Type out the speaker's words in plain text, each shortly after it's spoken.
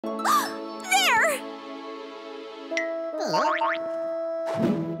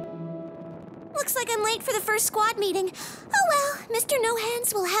Looks like I'm late for the first squad meeting. Oh well, Mr. No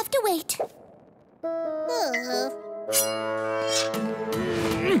Hands will have to wait.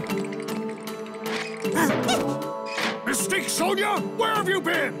 Mystique Sonia, where have you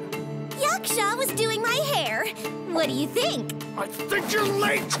been? Yaksha was doing my hair. What do you think? I think you're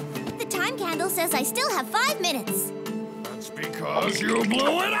late. The time candle says I still have 5 minutes. That's because you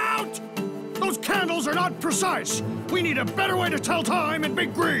blew it out. Those candles are not precise. We need a better way to tell time in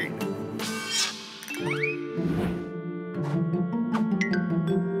Big Green.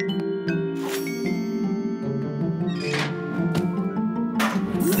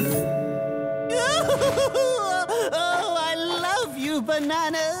 Oh, I love you,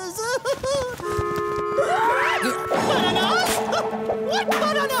 bananas! Bananas? What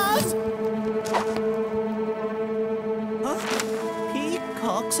bananas? Huh?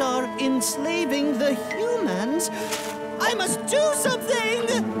 Peacocks are enslaving the humans. I must do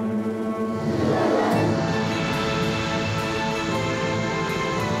something!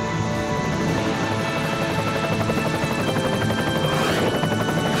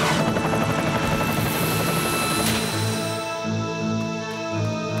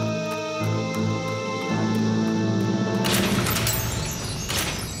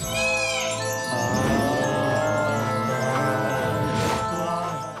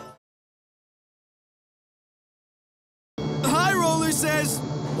 Says,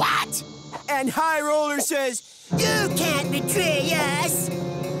 what? And High Roller says, you can't betray us!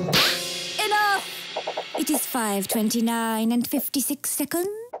 Enough! It is 5:29 and 56 seconds.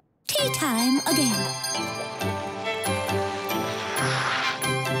 Tea time again.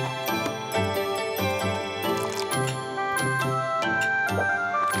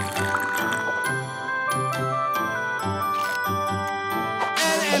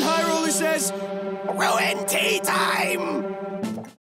 And High Roller says, ruin tea time!